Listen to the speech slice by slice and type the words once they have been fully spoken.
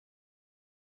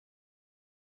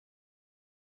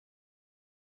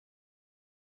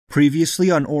Previously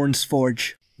on Oren's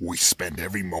Forge. We spend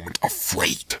every moment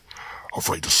afraid.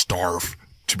 Afraid to starve,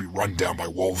 to be run down by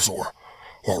wolves, or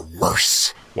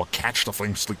worse. We'll catch the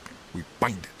flame sleeping. We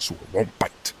bind it so it won't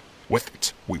bite. With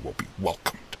it, we will be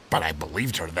welcomed. But I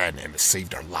believed her then and it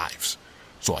saved our lives.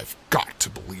 So I've got to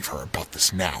believe her about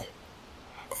this now.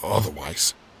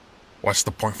 Otherwise, what's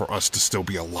the point for us to still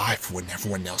be alive when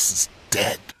everyone else is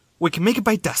dead? We can make it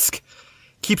by dusk.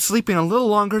 Keep sleeping a little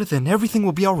longer, then everything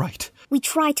will be alright. We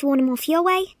try to warn him off your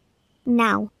way.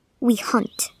 Now, we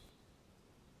hunt.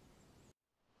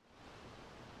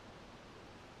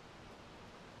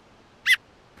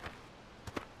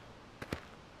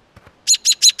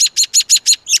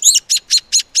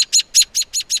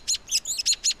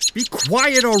 Be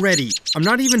quiet already! I'm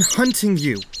not even hunting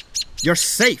you. You're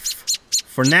safe.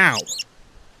 For now.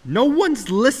 No one's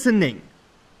listening.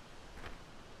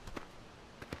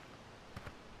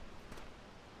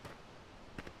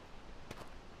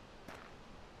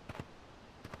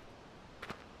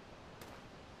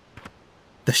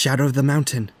 The shadow of the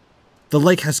mountain. The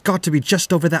lake has got to be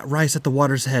just over that rise at the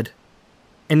water's head.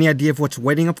 Any idea of what's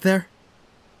waiting up there?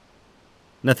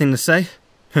 Nothing to say?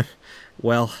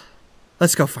 Well,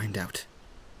 let's go find out.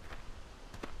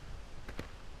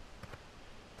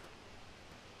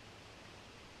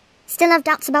 Still have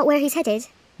doubts about where he's headed?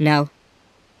 No.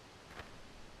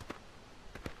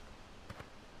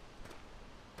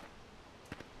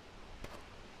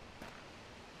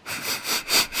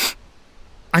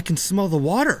 I can smell the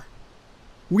water.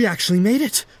 We actually made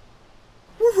it.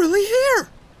 We're really here.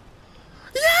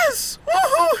 Yes!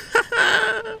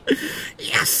 Woohoo!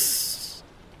 Yes!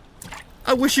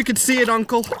 I wish you could see it,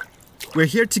 Uncle. We're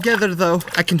here together, though.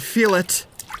 I can feel it.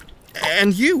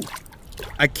 And you.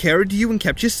 I carried you and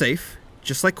kept you safe,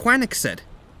 just like Quanick said.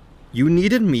 You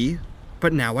needed me,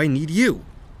 but now I need you.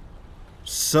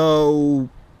 So,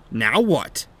 now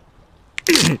what?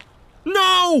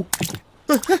 No!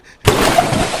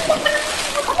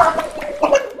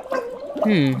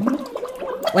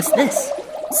 What's this?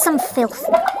 Some filth.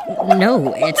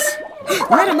 No, it's...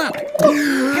 Let him up!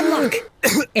 Hemlock!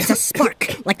 It's a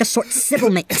spark, like the sort Sybil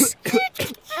makes.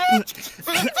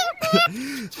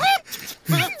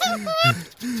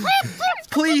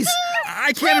 Please!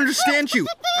 I can't understand you!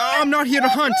 I'm not here to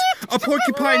hunt! A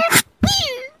porcupine...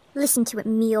 Listen to it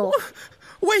meow.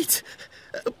 Wait!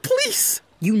 Please!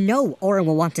 You know Oren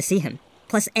will want to see him.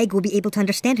 Plus, Egg will be able to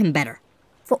understand him better.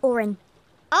 For Oren.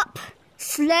 Up!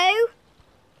 Slow!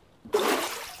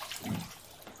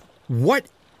 What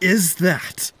is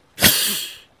that?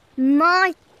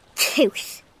 My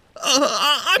tooth.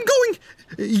 I'm going!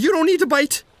 You don't need to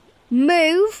bite.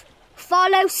 Move.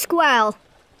 Follow squirrel.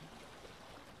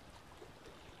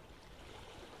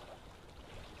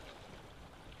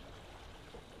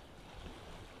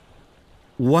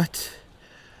 What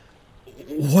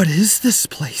is this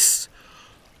place?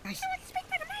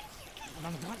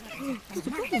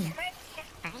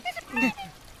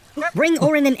 Bring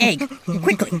Oren an egg,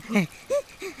 quickly.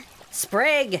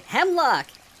 Sprig, Hemlock,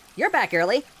 you're back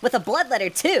early, with a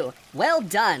bloodletter too. Well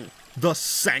done. The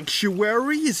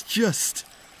sanctuary is just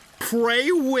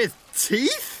prey with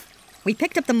teeth? We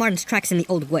picked up the marten's tracks in the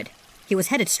old wood. He was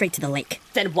headed straight to the lake.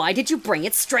 Then why did you bring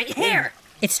it straight here?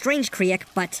 It's strange, Kriek,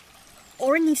 but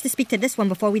Oren needs to speak to this one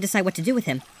before we decide what to do with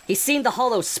him. He's seen the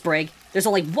hollow, Sprig. There's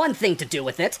only one thing to do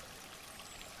with it.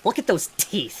 Look at those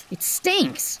teeth. It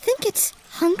stinks. Think it's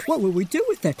hungry. What will we do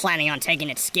with it? Planning on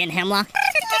taking its skin, Hemlock?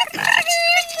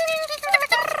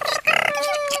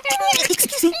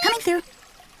 Excuse me, coming through.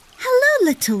 Hello,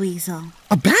 little weasel.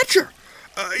 A badger?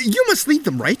 You must lead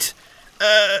them, right?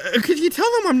 Could you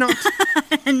tell them I'm not...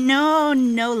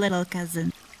 No, little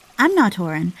cousin. I'm not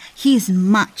Oren. He's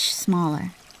much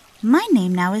smaller. My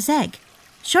name now is Egg,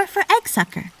 short for egg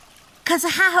sucker. 'Cause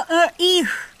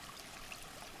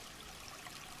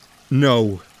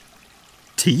No.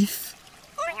 Teeth?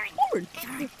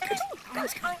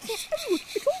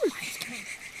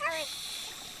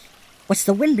 What's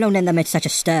the wind blown in them at such a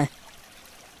stir?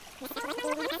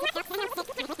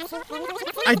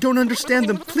 I don't understand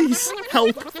them. Please,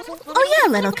 help. Oh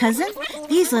yeah, little cousin.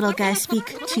 These little guys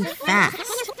speak too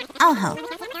fast. I'll help.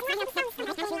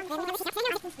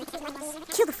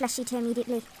 Kill the flesh eater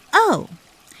immediately. Oh,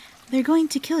 they're going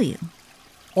to kill you.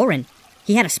 Oren.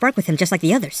 He had a spark with him just like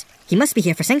the others. He must be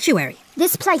here for sanctuary.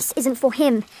 This place isn't for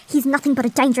him. He's nothing but a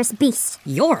dangerous beast.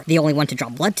 You're the only one to draw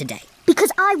blood today.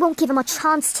 Because I won't give him a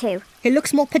chance to. He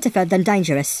looks more pitiful than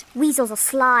dangerous. Weasels are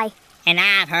sly. And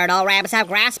I've heard all rabbits have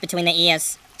grass between their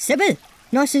ears. Sybil,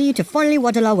 nice of you to finally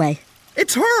waddle away.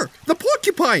 It's her! The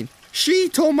porcupine! She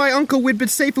told my uncle we'd been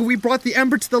safe if we brought the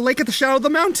ember to the lake at the shadow of the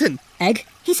mountain. Egg?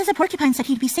 He says a porcupine said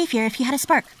he'd be safe here if he had a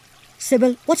spark.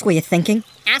 Sybil, what's were you thinking?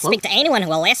 I'll speak to anyone who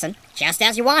will listen, just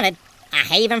as you wanted. A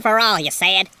haven for all, you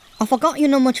said. I forgot you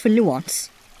know much for nuance.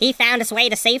 He found his way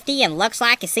to safety and looks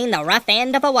like he's seen the rough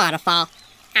end of a waterfall.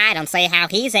 I don't see how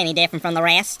he's any different from the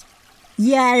rest.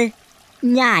 Your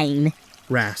name?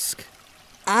 Rask.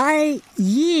 Are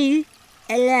you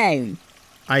alone?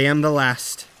 I am the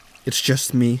last. It's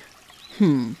just me.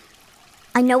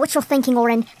 I know what you're thinking,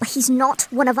 Oren, but he's not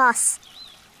one of us.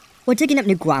 We're digging up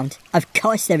new ground. Of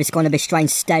course there is going to be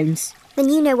strange stones. Then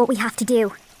you know what we have to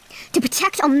do. To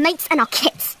protect our mates and our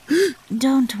kits.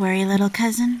 Don't worry, little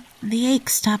cousin. The ache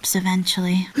stops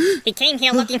eventually. He came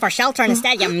here looking for shelter and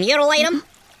instead you mutilate him?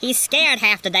 He's scared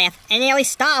half to death and nearly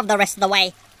starved the rest of the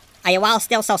way. Are you all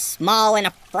still so small and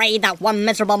afraid that one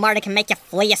miserable murder can make you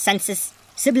flee your senses?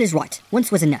 Sybil is right.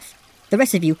 Once was enough. The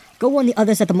rest of you, go warn the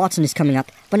others that the Martin is coming up,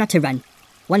 but not to run.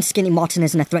 One skinny Martin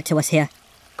isn't a threat to us here.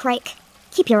 Crake,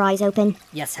 keep your eyes open.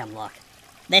 Yes, Hemlock.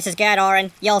 This is good,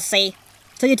 Oren. You'll see.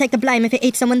 So you take the blame if you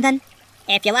eat someone then?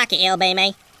 If you like it, it'll be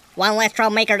me. One less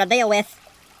troublemaker to deal with.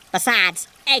 Besides,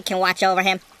 Egg can watch over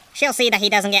him. She'll see that he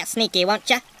doesn't get sneaky, won't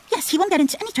ya? Yes, he won't get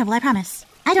into any trouble, I promise.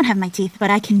 I don't have my teeth, but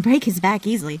I can break his back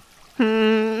easily.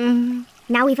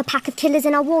 Now we've a pack of killers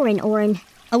in our warren, Oren.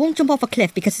 I won't jump off a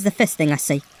cliff because it's the first thing I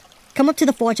see. Come up to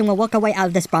the forge and we'll work our way out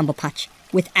of this bramble patch.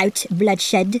 Without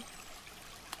bloodshed.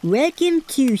 Welcome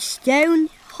to Stone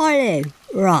Hollow,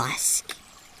 Rask.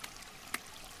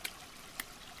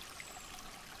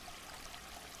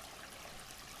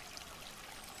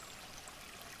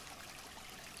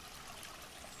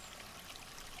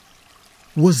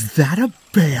 Was that a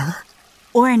bear?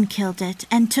 Oren killed it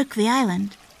and took the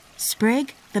island.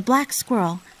 Sprig, the black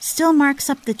squirrel, still marks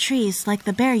up the trees like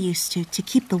the bear used to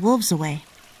keep the wolves away.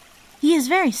 He is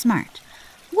very smart.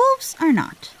 Wolves are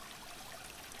not.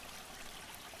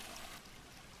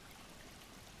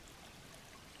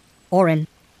 Oren,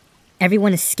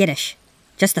 everyone is skittish.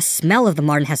 Just the smell of the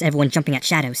Martin has everyone jumping at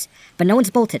shadows. But no one's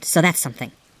bolted, so that's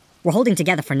something. We're holding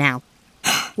together for now.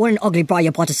 What an ugly bra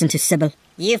you brought us into, Sybil.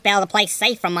 You've built a place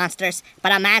safe from monsters,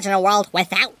 but imagine a world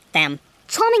without them.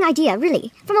 Charming idea,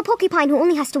 really. From a porcupine who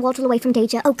only has to waddle away from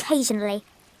danger occasionally.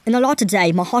 In the law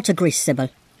today, my heart agrees, Sybil,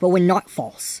 but we're not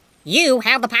false. You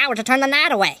have the power to turn the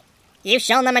night away. You've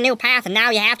shown them a new path, and now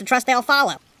you have to trust they'll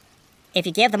follow. If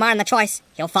you give the Martin the choice,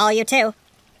 he'll follow you too.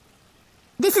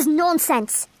 This is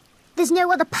nonsense. There's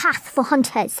no other path for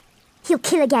hunters. He'll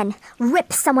kill again,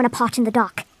 rip someone apart in the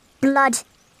dark. Blood,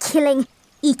 killing,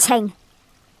 eating.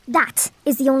 That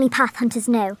is the only path hunters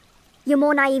know. You're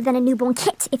more naive than a newborn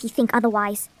kit if you think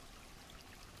otherwise.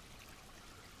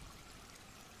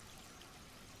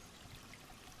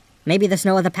 Maybe there's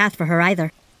no other path for her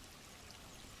either.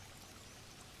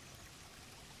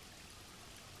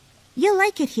 You'll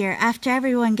like it here after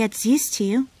everyone gets used to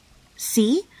you.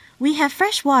 See? We have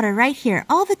fresh water right here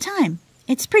all the time.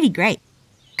 It's pretty great.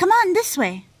 Come on this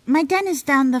way. My den is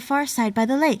down the far side by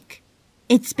the lake.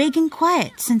 It's big and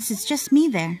quiet since it's just me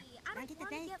there.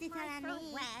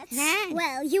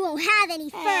 Well, you won't have any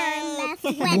fur left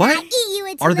when What I eat you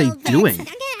into are they little bits. doing?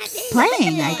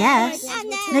 Playing, I guess.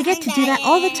 They get to do that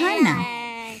all the time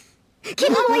now. Keep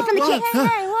him away from the kids!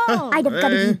 I'd have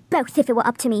gutted you both if it were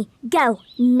up to me. Go,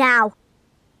 now.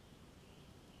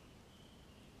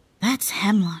 That's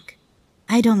Hemlock.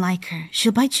 I don't like her.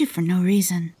 She'll bite you for no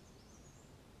reason.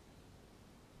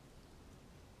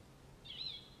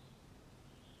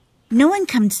 No one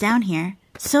comes down here,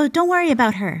 so don't worry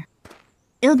about her.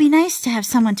 It'll be nice to have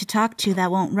someone to talk to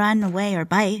that won't run away or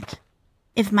bite.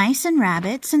 If mice and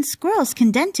rabbits and squirrels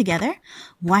can den together,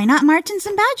 why not martins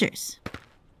and badgers?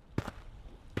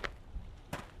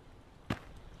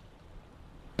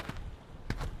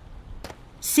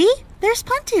 See? There's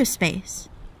plenty of space.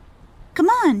 Come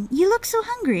on, you look so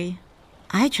hungry.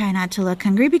 I try not to look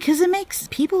hungry because it makes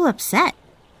people upset.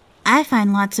 I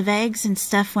find lots of eggs and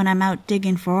stuff when I'm out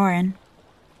digging for Oren.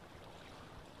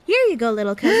 Here you go,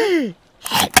 little cousin.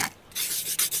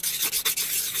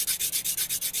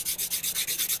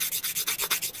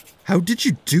 How did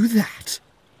you do that?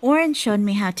 Oren showed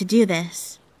me how to do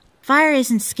this. Fire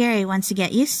isn't scary once you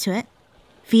get used to it.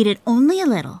 Feed it only a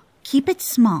little. Keep it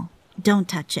small. Don't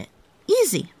touch it.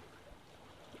 Easy.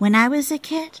 When I was a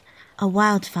kid, a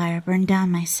wildfire burned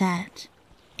down my set.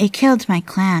 It killed my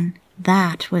clan.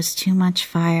 That was too much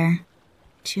fire.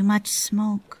 Too much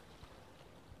smoke.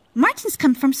 Martins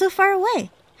come from so far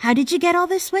away. How did you get all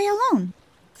this way alone?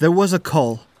 There was a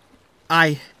call.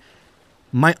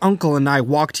 My uncle and I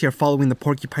walked here following the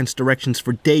porcupine's directions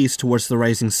for days towards the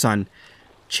rising sun,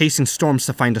 chasing storms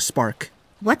to find a spark.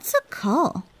 What's a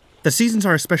call? The seasons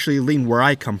are especially lean where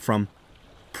I come from.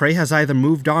 Prey has either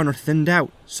moved on or thinned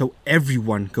out, so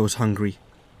everyone goes hungry.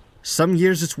 Some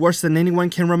years it's worse than anyone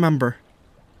can remember.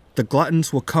 The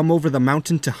gluttons will come over the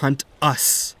mountain to hunt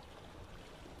us.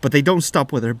 But they don't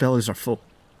stop where their bellies are full.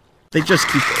 They just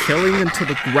keep killing until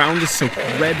the ground is soaked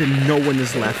red and no one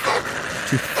is left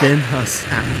to thin us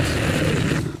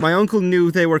out. My uncle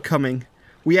knew they were coming.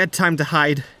 We had time to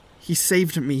hide. He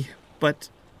saved me, but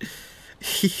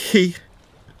he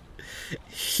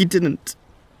didn't.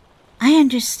 I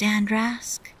understand,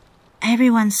 Rask.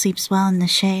 Everyone sleeps well in the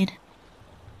shade.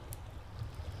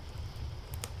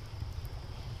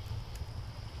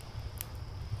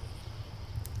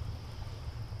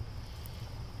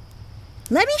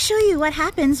 Let me show you what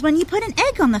happens when you put an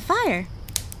egg on the fire.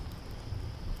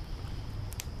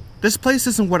 This place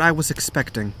isn't what I was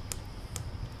expecting.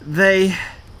 They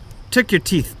took your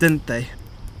teeth, didn't they?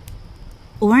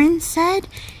 Oren said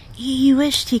he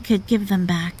wished he could give them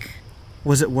back.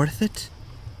 Was it worth it?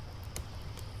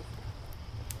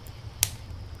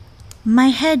 My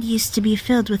head used to be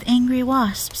filled with angry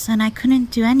wasps, and I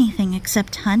couldn't do anything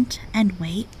except hunt and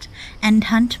wait and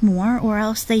hunt more, or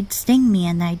else they'd sting me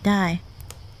and I'd die.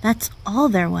 That's all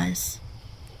there was.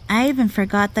 I even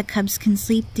forgot that cubs can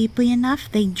sleep deeply enough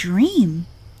they dream.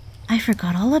 I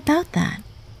forgot all about that.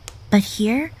 But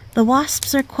here, the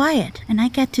wasps are quiet, and I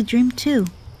get to dream too.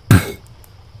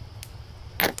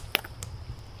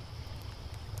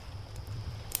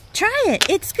 Try it,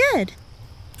 it's good.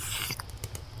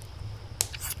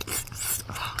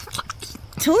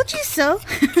 Told you so.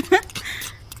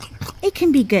 It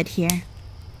can be good here.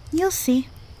 You'll see.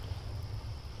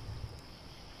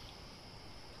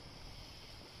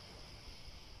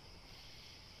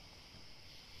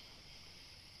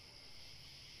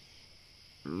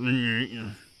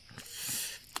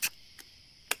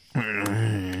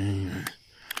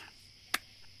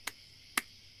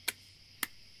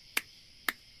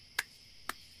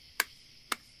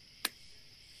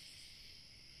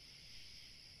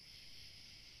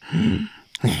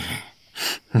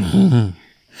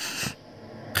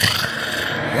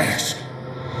 Yes,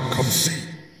 come see.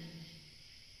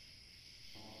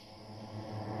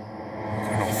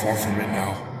 We're not far from it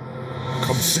now.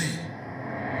 Come see.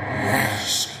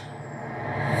 Ask.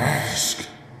 Ask.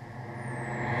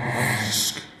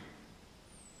 Ask.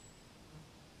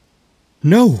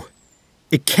 No,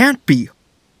 it can't be.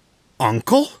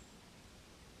 Uncle?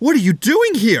 What are you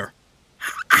doing here?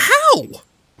 How?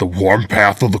 The warm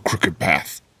path or the crooked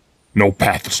path. No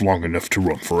path is long enough to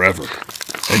run forever.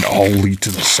 And all lead to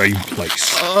the same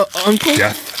place. Uncle?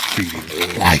 Death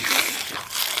feeding life.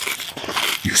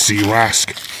 You see,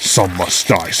 Rask, some must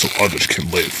die so others can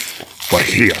live. But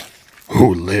here,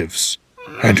 who lives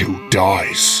and who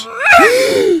dies?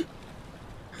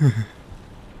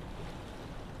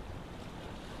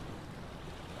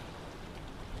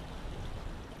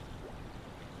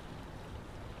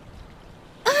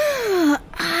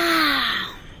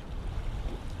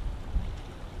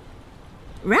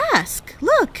 Rask,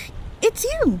 look, it's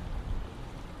you.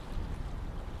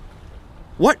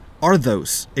 What are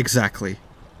those, exactly?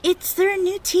 It's their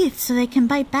new teeth so they can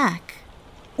bite back.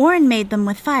 Oren made them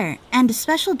with fire and a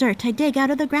special dirt I dig out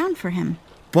of the ground for him.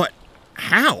 But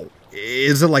how?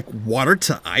 Is it like water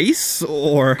to ice,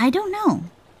 or...? I don't know,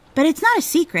 but it's not a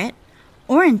secret.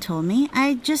 Oren told me,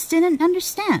 I just didn't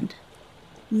understand.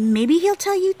 Maybe he'll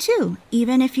tell you too,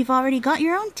 even if you've already got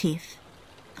your own teeth.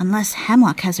 Unless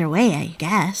Hemlock has her way, I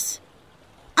guess.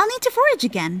 I'll need to forage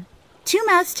again. 2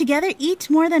 mouths together eat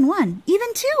more than one,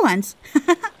 even 2 ones.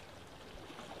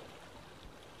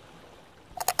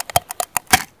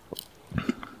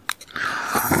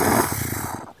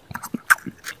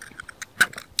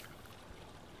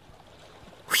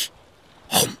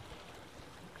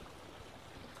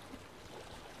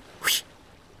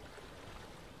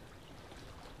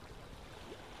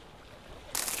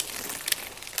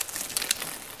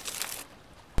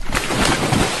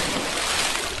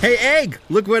 Hey, Egg!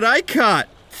 Look what I caught!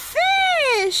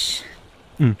 Fish!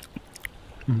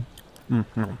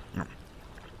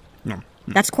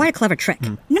 That's quite a clever trick.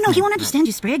 No, he won't understand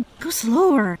you, Sprig. Go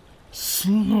slower.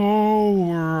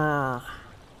 Slower.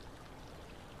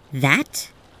 That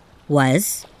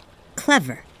was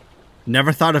clever.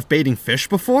 Never thought of baiting fish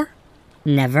before?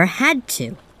 Never had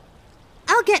to.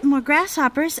 I'll get more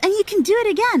grasshoppers and you can do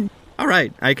it again.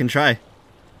 Alright, I can try.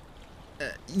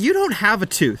 You don't have a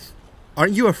tooth.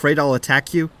 Aren't you afraid I'll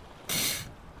attack you?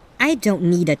 I don't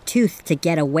need a tooth to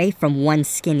get away from one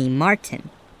skinny marten.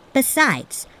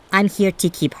 Besides, I'm here to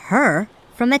keep her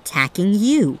from attacking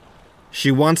you.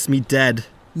 She wants me dead.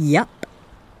 Yup.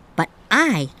 But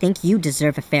I think you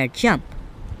deserve a fair jump.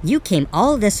 You came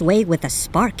all this way with a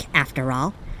spark, after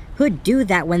all. Who'd do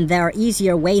that when there are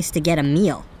easier ways to get a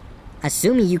meal?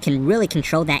 Assuming you can really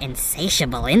control that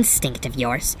insatiable instinct of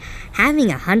yours,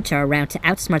 having a hunter around to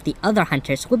outsmart the other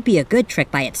hunters would be a good trick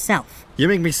by itself. You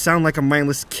make me sound like a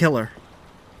mindless killer.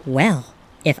 Well,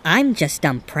 if I'm just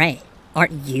dumb prey,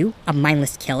 aren't you a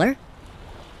mindless killer?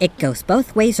 It goes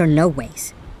both ways or no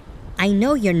ways. I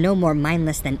know you're no more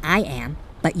mindless than I am,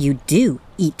 but you do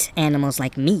eat animals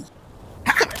like me.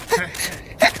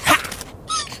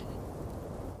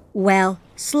 Well,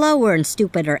 slower and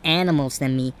stupider animals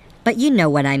than me, but you know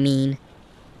what I mean.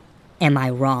 Am I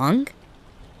wrong?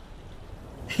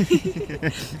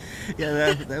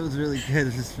 Yeah, that was really good.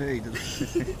 It was very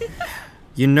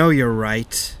You know you're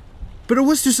right. But it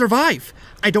was to survive.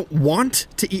 I don't want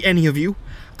to eat any of you.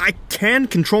 I can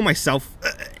control myself.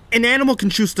 An animal can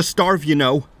choose to starve, you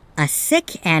know. A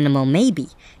sick animal, maybe.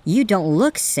 You don't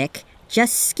look sick,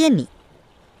 just skinny.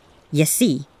 You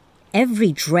see,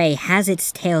 every dray has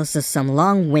its tales of some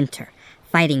long winter,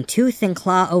 fighting tooth and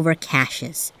claw over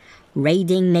caches,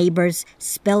 raiding neighbors,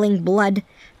 spilling blood,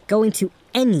 going to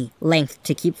any length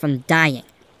to keep from dying,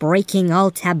 breaking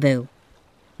all taboo.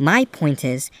 My point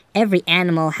is, every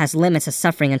animal has limits of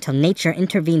suffering until nature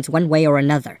intervenes one way or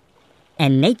another.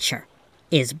 And nature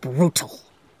is brutal.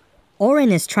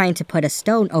 Oren is trying to put a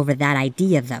stone over that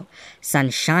idea, though.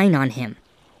 Sunshine on him.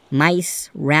 Mice,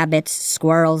 rabbits,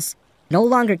 squirrels, no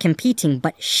longer competing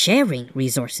but sharing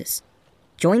resources.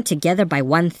 Joined together by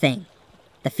one thing,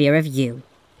 the fear of you.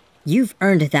 You've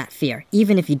earned that fear,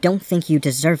 even if you don't think you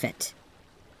deserve it.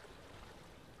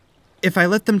 If I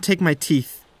let them take my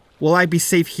teeth, will I be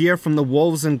safe here from the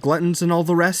wolves and gluttons and all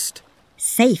the rest?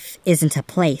 Safe isn't a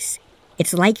place.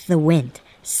 It's like the wind,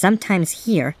 sometimes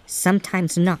here,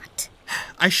 sometimes not.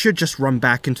 I should just run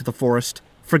back into the forest,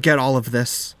 forget all of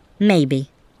this. Maybe.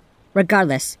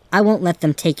 Regardless, I won't let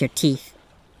them take your teeth.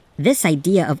 This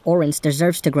idea of Oren's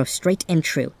deserves to grow straight and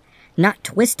true, not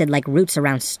twisted like roots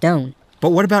around stone. But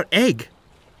what about Egg?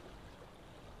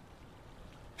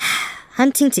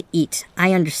 Hunting to eat,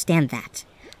 I understand that.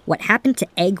 What happened to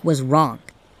Egg was wrong.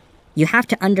 You have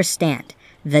to understand,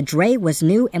 the Dray was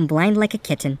new and blind like a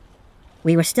kitten.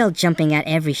 We were still jumping at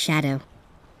every shadow.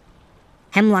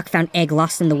 Hemlock found Egg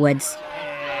lost in the woods.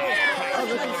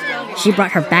 She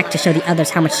brought her back to show the others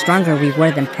how much stronger we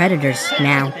were than predators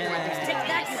now.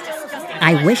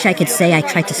 I wish I could say I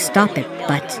tried to stop it,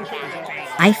 but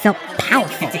I felt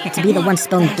powerful to be the one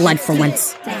spilling blood for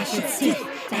once.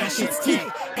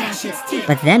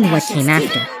 But then what came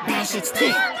after?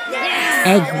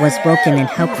 Egg was broken and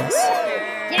helpless.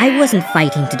 I wasn't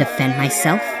fighting to defend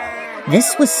myself.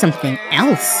 This was something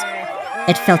else.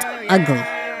 It felt ugly.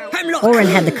 Oren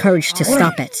had the courage to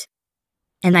stop it.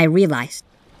 And I realized,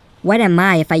 what am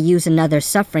I if I use another's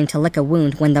suffering to lick a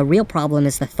wound when the real problem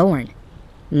is the thorn?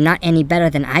 Not any better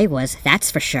than I was, that's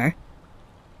for sure.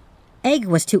 Egg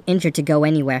was too injured to go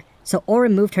anywhere, so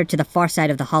Oren moved her to the far side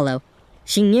of the hollow.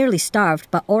 She nearly starved,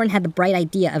 but Oren had the bright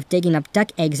idea of digging up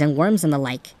duck eggs and worms and the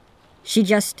like. She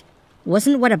just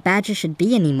wasn't what a badger should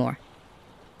be anymore.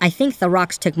 I think the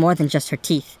rocks took more than just her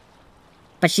teeth.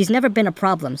 But she's never been a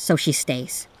problem, so she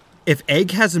stays. If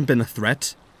Egg hasn't been a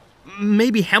threat,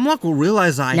 maybe Hemlock will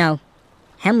realize No.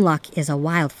 Hemlock is a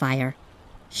wildfire.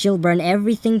 She'll burn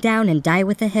everything down and die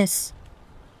with a hiss.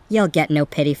 You'll get no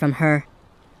pity from her.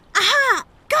 Aha!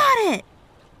 Got it!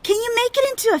 Can you make it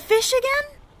into a fish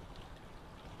again?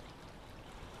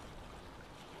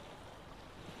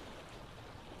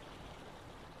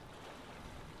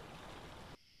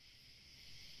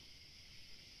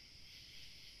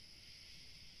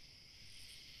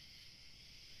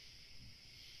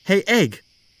 Hey, Egg,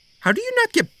 how do you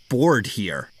not get bored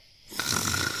here?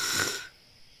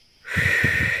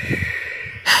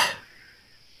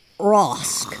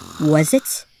 Rask, was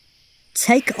it?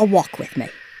 Take a walk with me.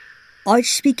 I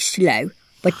speak slow,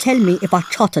 but tell me if I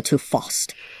chatter too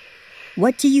fast.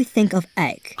 What do you think of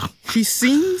Egg? She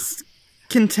seems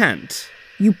content.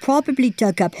 You probably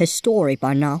dug up her story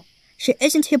by now. She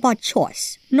isn't here by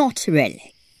choice, not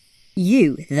really.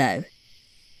 You, though.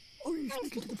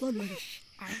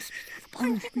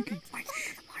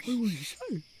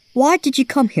 Why did you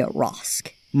come here, Rask?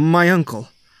 My uncle.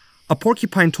 A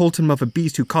porcupine told him of a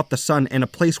beast who caught the sun and a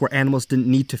place where animals didn't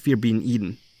need to fear being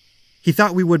eaten. He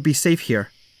thought we would be safe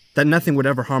here, that nothing would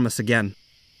ever harm us again.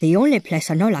 The only place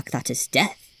I know like that is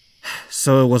death.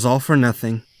 So it was all for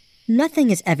nothing.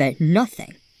 Nothing is ever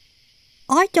nothing.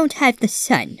 I don't have the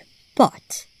sun,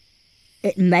 but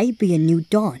it may be a new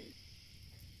dawn.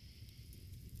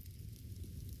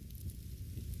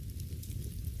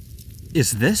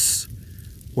 Is this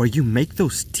where you make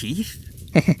those teeth?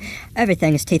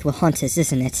 Everything is teeth with hunters,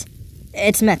 isn't it?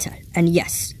 It's meta, and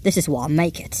yes, this is what I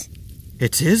make it.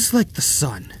 It is like the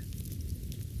sun.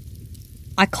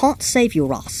 I can't save you,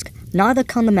 Rosk. Neither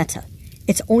can the meta.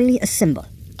 It's only a symbol.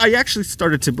 I actually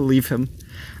started to believe him.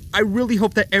 I really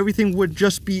hoped that everything would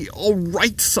just be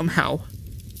alright somehow.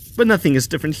 But nothing is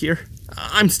different here.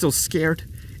 I'm still scared.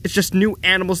 It's just new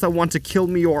animals that want to kill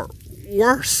me or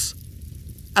worse.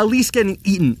 At least getting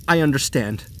eaten, I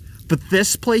understand. But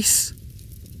this place?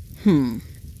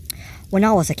 When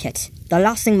I was a kid, the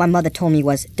last thing my mother told me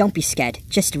was, don't be scared,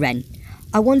 just run.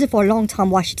 I wondered for a long time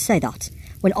why she'd say that,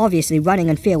 when obviously running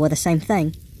and fear were the same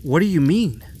thing. What do you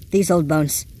mean? These old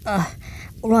bones.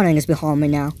 Running is behind me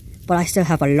now, but I still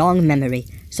have a long memory,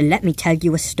 so let me tell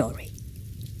you a story.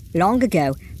 Long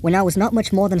ago, when I was not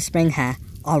much more than a spring hare,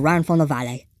 I ran from the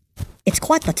valley. It's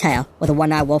quite the tale with a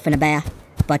one-eyed wolf and a bear,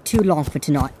 but too long for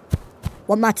tonight.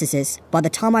 What matters is, by the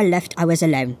time I left, I was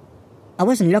alone. I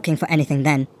wasn't looking for anything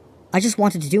then. I just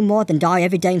wanted to do more than die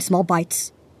every day in small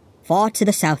bites. Far to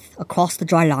the south, across the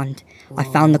dry land, I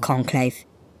found the conclave.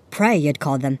 Prey, you'd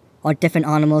call them, or different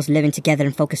animals living together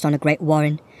and focused on a great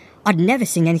warren. I'd never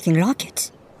seen anything like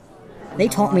it. They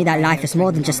taught me that life is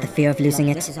more than just the fear of losing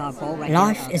it.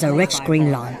 Life is a rich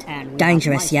green land.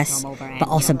 Dangerous, yes, but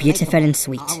also beautiful and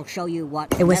sweet.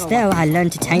 It was there I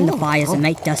learned to tame the fires and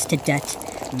make dust to dirt,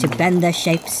 to bend their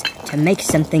shapes, to make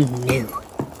something new.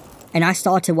 And I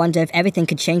started to wonder if everything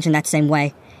could change in that same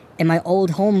way, and my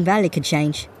old home valley could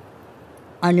change.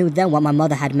 I knew then what my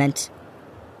mother had meant.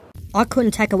 I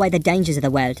couldn't take away the dangers of the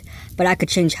world, but I could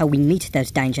change how we meet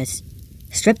those dangers.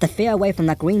 Strip the fear away from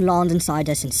that green land inside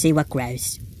us and see what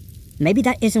grows. Maybe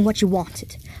that isn't what you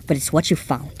wanted, but it's what you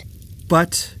found.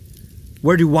 But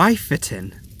where do I fit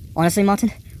in? Honestly,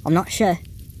 Martin, I'm not sure.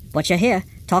 But you're here,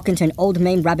 talking to an old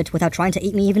Maine rabbit without trying to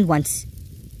eat me even once.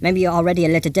 Maybe you're already a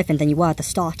little different than you were at the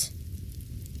start.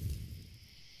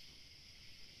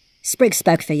 Sprigg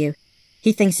spoke for you.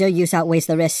 He thinks your use outweighs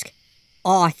the risk.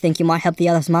 I think you might help the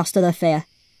others master their fear.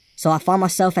 So I find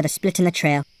myself at a split in the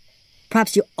trail.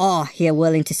 Perhaps you are here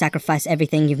willing to sacrifice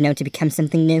everything you've known to become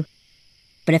something new.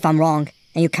 But if I'm wrong,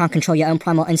 and you can't control your own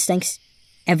primal instincts,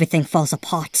 everything falls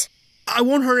apart. I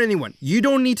won't hurt anyone. You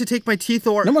don't need to take my teeth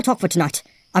or... No more talk for tonight.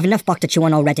 I've enough bark to chew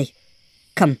on already.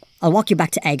 Come, I'll walk you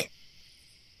back to Egg.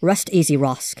 Rest easy,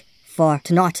 Rosk. For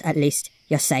tonight, at least,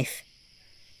 you're safe.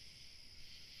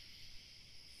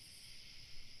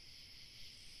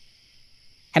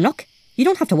 Hemlock, you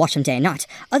don't have to watch him day and night.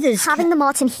 Others... Having the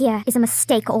Martin here is a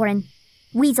mistake, Oren.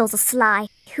 Weasels are sly.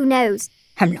 Who knows?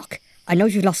 Hemlock, I know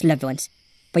you've lost loved ones,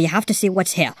 but you have to see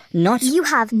what's here, not... You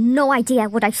have no idea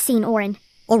what I've seen, Oren.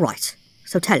 All right,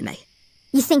 so tell me.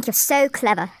 You think you're so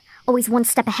clever, always one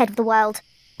step ahead of the world.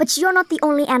 But you're not the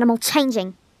only animal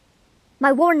changing.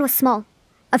 My warren was small.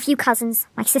 A few cousins,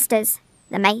 my sisters,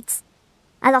 the mates.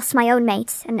 I lost my own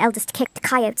mate, an eldest kicked to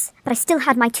coyotes, but I still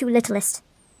had my two littlest.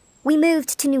 We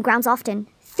moved to new grounds often,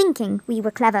 thinking we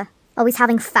were clever, always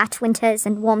having fat winters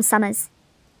and warm summers.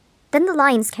 Then the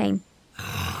lions came.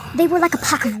 They were like a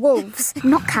pack of wolves,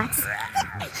 not cats.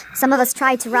 Some of us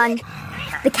tried to run.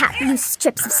 The cat used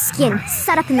strips of skin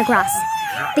set up in the grass.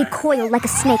 They'd coil like a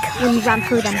snake when you ran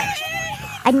through them.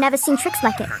 I'd never seen tricks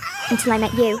like it until I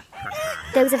met you.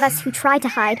 Those of us who tried to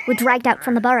hide were dragged out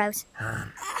from the burrows.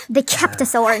 They kept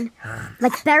us, Oren,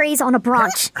 like berries on a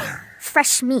branch.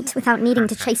 Fresh meat without needing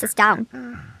to chase us down.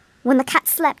 When the cat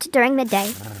slept during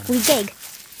midday, we dig.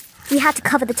 We had to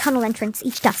cover the tunnel entrance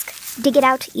each dusk, dig it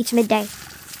out each midday.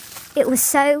 It was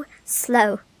so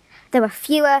slow. There were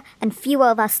fewer and fewer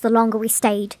of us the longer we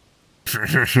stayed.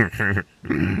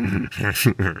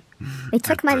 They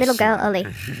took my little girl, Ollie.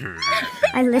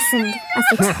 I listened as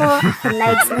they tore at her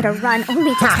legs at a run,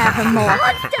 only to tear her more.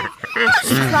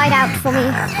 She cried out for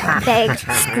me, begged,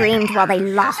 screamed while they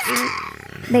laughed.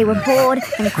 They were bored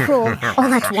and cruel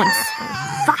all at once.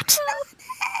 But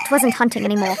it wasn't hunting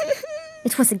anymore.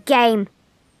 It was a game.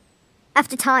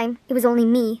 After time, it was only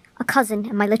me, a cousin,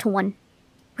 and my little one.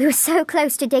 We were so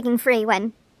close to digging free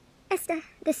when... Esther,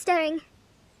 they're stirring.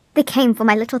 They came for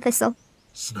my little thistle.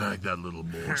 Snag that little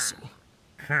morsel.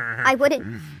 I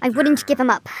wouldn't give him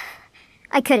up.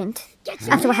 I couldn't.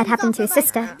 After what had happened to his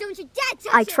sister, Don't you dare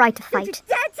touch I him! tried to fight. Don't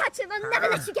you dare touch him! I'll never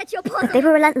let you get your paws But they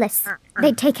were relentless.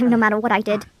 They'd take him no matter what I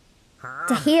did.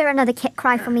 To hear another kit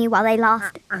cry for me while they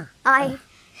laughed,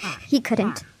 he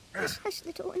couldn't. Hush, hush,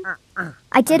 little one.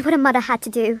 I did what a mother had to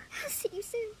do. I'll see you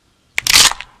soon.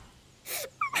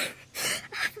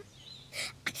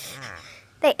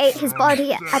 They ate his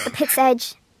body at the pit's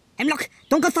edge. Hemlock,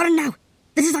 don't go for it now.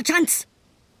 This is our chance.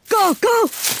 Go, go!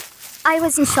 I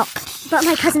was in shock, but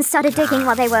my cousins started digging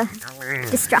while they were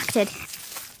distracted.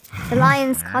 The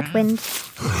lions caught wind. Once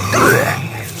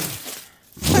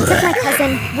if my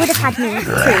cousin would have had me,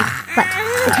 too, but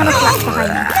the tunnel collapsed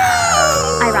behind me.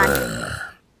 I ran.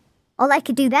 All I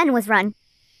could do then was run.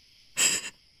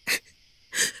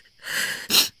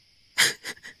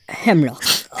 Hemlock,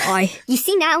 You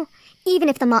see now, even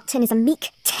if the marten is a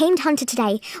meek, tamed hunter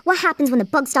today, what happens when the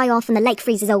bugs die off and the lake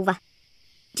freezes over?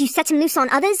 Do you set him loose on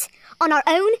others? On our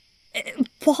own?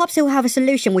 Perhaps he'll have a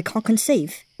solution we can't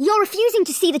conceive. You're refusing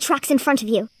to see the tracks in front of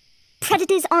you.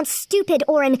 Predators aren't stupid,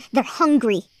 Oren, they're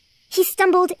hungry. He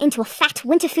stumbled into a fat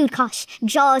winter food cache,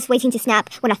 jaws waiting to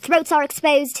snap when our throats are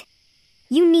exposed.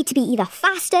 You need to be either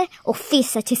faster or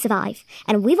fiercer to survive,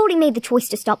 and we've already made the choice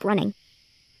to stop running.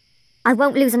 I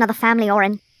won't lose another family,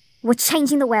 Oren. We're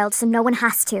changing the world so no one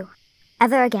has to.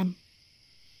 Ever again.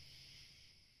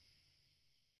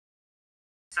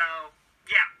 So,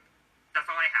 yeah, that's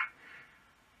all I have.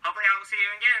 Hopefully I will see you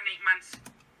again in 8 months.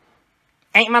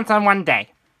 8 months on 1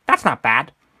 day. That's not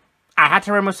bad. I had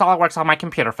to remove SolidWorks on my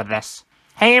computer for this.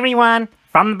 Hey everyone,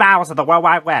 from the bowels of the World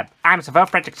Wide Web, I'm Seville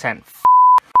Fredrickson.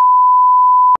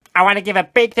 I want to give a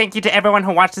big thank you to everyone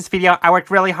who watched this video. I worked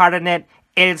really hard on it.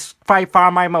 It is by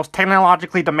far my most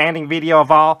technologically demanding video of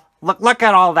all. Look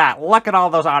at all that. Look at all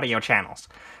those audio channels.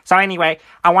 So anyway,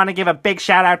 I want to give a big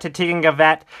shout out to Tegan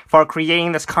Gavette for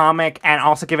creating this comic and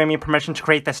also giving me permission to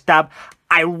create this dub.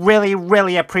 I really,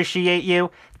 really appreciate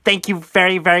you. Thank you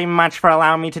very, very much for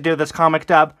allowing me to do this comic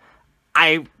dub.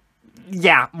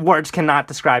 Yeah, words cannot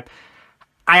describe.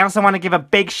 I also want to give a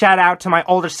big shout out to my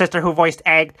older sister who voiced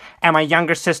Egg, and my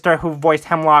younger sister who voiced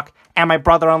Hemlock, and my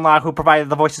brother-in-law who provided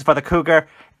the voices for the Cougar.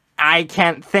 I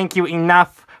can't thank you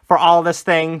enough for all these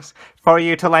things, for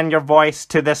you to lend your voice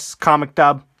to this comic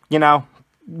dub, you know,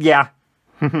 yeah.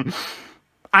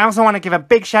 I also want to give a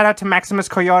big shout out to Maximus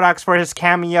Koyorax for his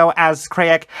cameo as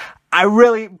Krayek. I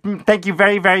really thank you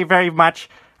very, very, very much.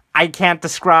 I can't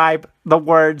describe the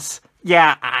words.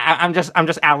 Yeah, I'm just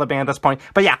ad-libbing at this point.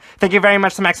 But yeah, thank you very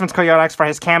much to Maximus Koyorax for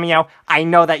his cameo. I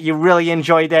know that you really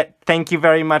enjoyed it. Thank you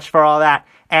very much for all that.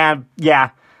 And yeah,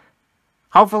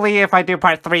 hopefully if I do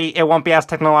part 3, it won't be as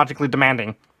technologically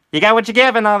demanding. You got what you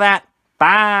give and all that.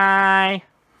 Bye!